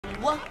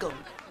Welcome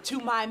to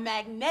my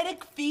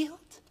magnetic field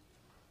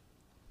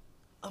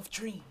of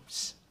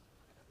dreams.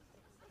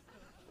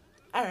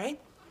 All right.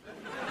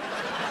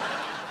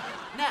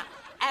 Now,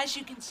 as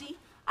you can see,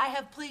 I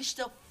have placed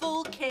a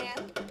full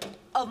can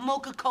of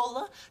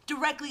Mocha-Cola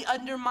directly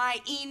under my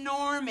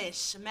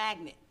enormous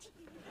magnet.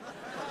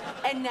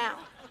 And now,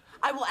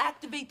 I will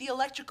activate the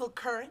electrical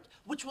current,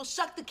 which will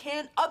suck the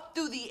can up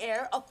through the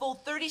air a full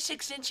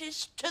 36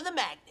 inches to the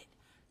magnet.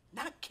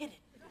 Not kidding.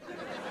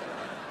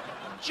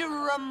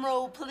 Drum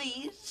roll,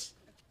 please.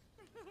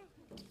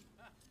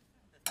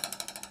 And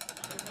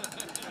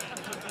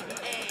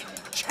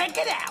check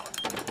it out.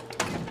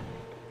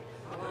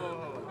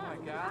 Oh my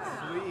God.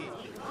 Sweet.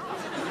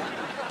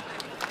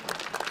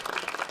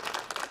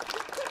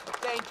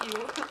 Thank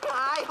you.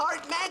 I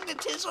heart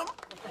magnetism.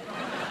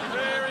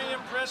 Very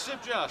impressive,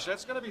 Josh.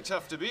 That's gonna be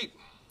tough to beat.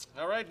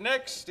 All right,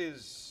 next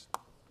is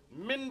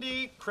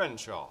Mindy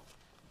Crenshaw.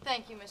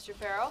 Thank you, Mr.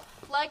 Farrell.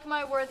 Like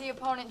my worthy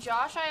opponent,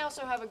 Josh, I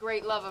also have a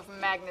great love of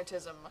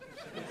magnetism.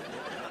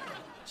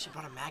 She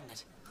brought a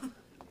magnet.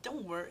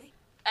 Don't worry.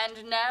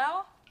 And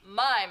now,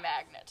 my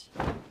magnet.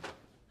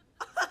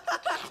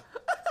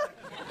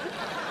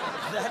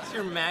 That's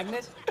your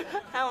magnet?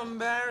 How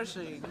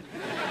embarrassing.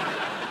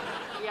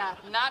 Yeah,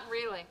 not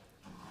really.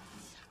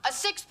 A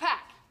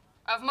 6-pack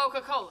of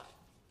Mocha-Cola.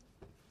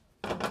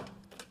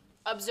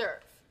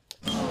 Observe.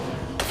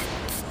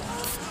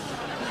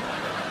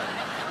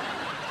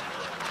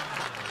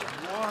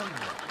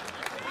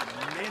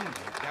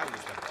 Mindy, that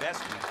was the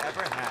best we've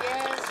ever had.